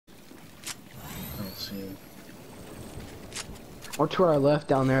Or to our left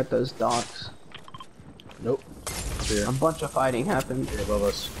down there at those docks. Nope. Here. A bunch of fighting happened. Here, above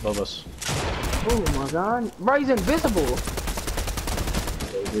us. Above us. Oh my god. Bro, he's invisible.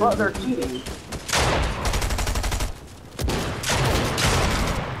 Bro, they're cheating.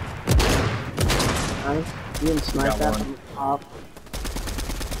 Nice. You didn't snipe that from the top.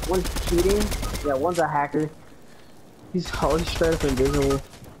 One's cheating. Yeah, one's a hacker. He's always straight up invisible.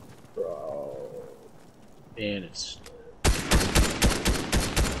 Bro. And it's...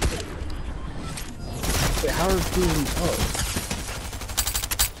 Wait, how are these up?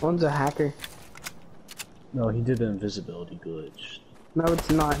 One's a hacker. No, he did the invisibility glitch. No, it's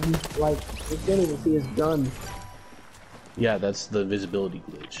not. He's like, you can't even see his gun. Yeah, that's the invisibility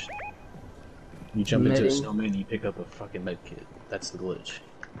glitch. You jump into a Netting. snowman, you pick up a fucking med kit. That's the glitch.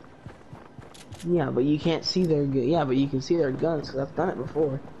 Yeah, but you can't see their gun. Yeah, but you can see their guns, because I've done it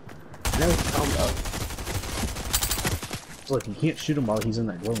before. I know it's combo. So look, you can't shoot him while he's in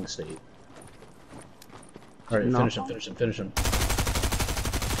that glowing state. Alright, No. finish him, finish him, finish him.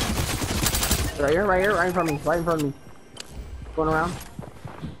 Right here, right here, right in front of me, right in front of me. Going around.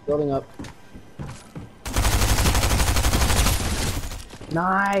 Building up.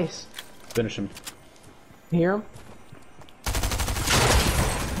 Nice! Finish him. Hear him?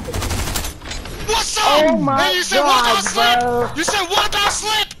 What's up? Oh my Hey, you said God, what about bro. slip? You said what about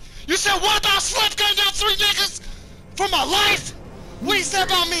slip? You said what about slip? Gun down 3 niggas for my life? What you said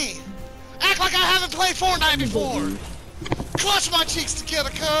about me? Act like I haven't played Fortnite before. Clutch my cheeks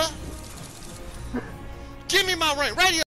together, cuz. Give me my radio.